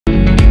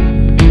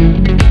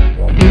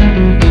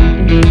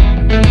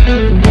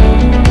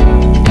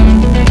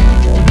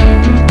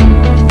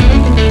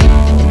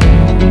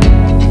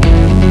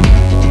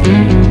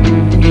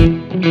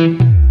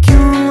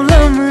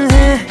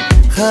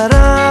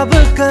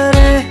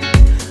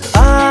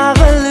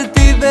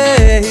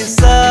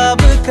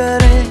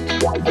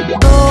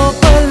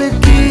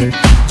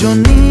जो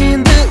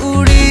नींद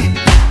उड़ी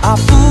आ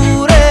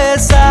पूरे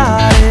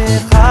सारे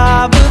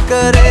ख्वाब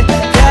करे।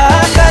 क्या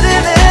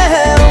करने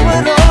हैं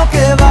उम्रों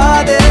के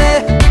वादे,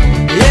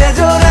 ये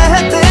जो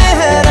रहते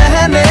हैं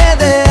रहने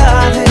दे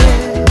आधे।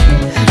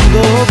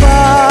 दो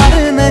बार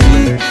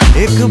नहीं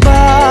एक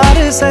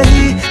बार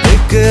सही,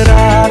 एक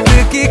रात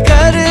की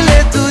कर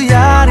ले तू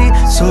यारी।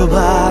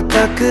 सुबह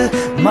तक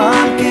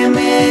मान के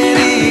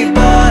मेरी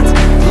बात,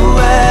 तू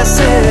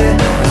ऐसे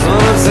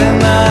जोर से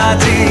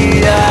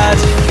नाची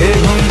आज के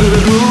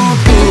घुंघरू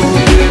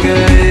टूट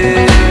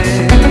गए,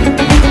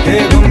 के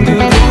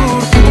घुंघरू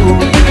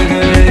टूट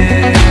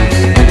गए।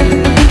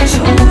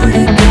 छोड़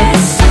के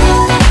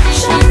सारा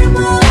शर्म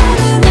और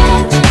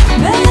लाज,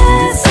 मैं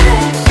ऐसे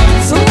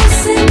जोर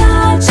से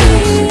नाची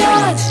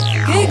आज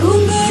के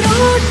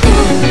घुंघरू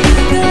टूट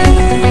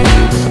गए,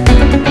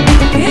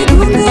 के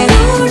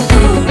घुंघरू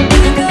टूट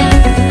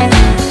गए।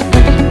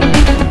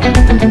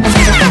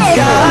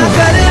 क्या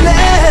करने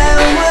हैं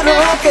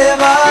उम्रों के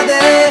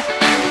वादे,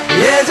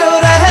 ये जो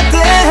रहते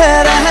हैं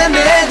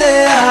रहने दे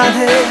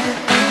आधे।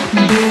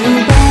 दो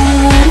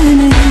बार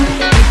नहीं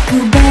एक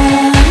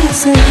बार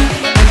सही,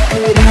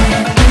 एक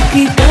रात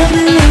की कर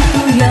ले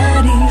तू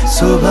यारी।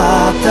 सुबह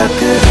तक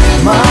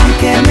मान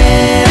के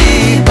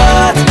मेरी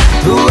बात,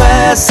 तू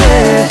ऐसे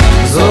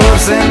जोर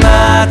से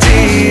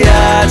नाची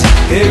आज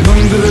के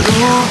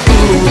घुंघरू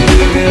टूट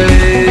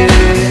गए,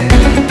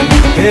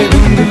 के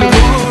घुंघरू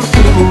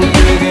टूट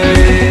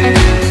गए।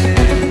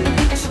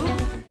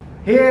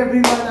 हे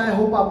एवरीवन, आई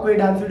होप आपको ये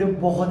डांस वीडियो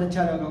बहुत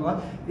अच्छा लगा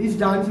होगा। इस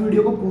डांस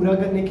वीडियो को पूरा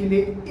करने के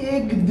लिए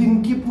एक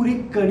दिन की पूरी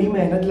कड़ी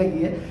मेहनत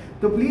लगी है,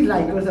 तो प्लीज़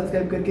लाइक और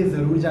सब्सक्राइब करके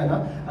ज़रूर जाना।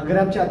 अगर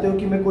आप चाहते हो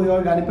कि मैं कोई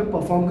और गाने पे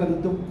परफॉर्म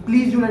करूँ तो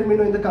please do let me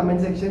know in the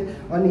comment section,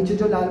 और नीचे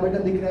जो लाल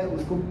बटन दिख रहा है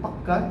उसको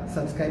पक्का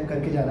सब्सक्राइब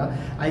करके जाना।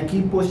 I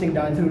keep posting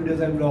dance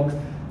videos and blogs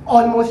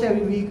almost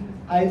every week.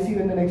 I C you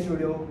in the next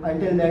video.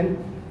 Until then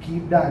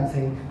keep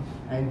dancing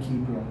and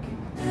keep rocking.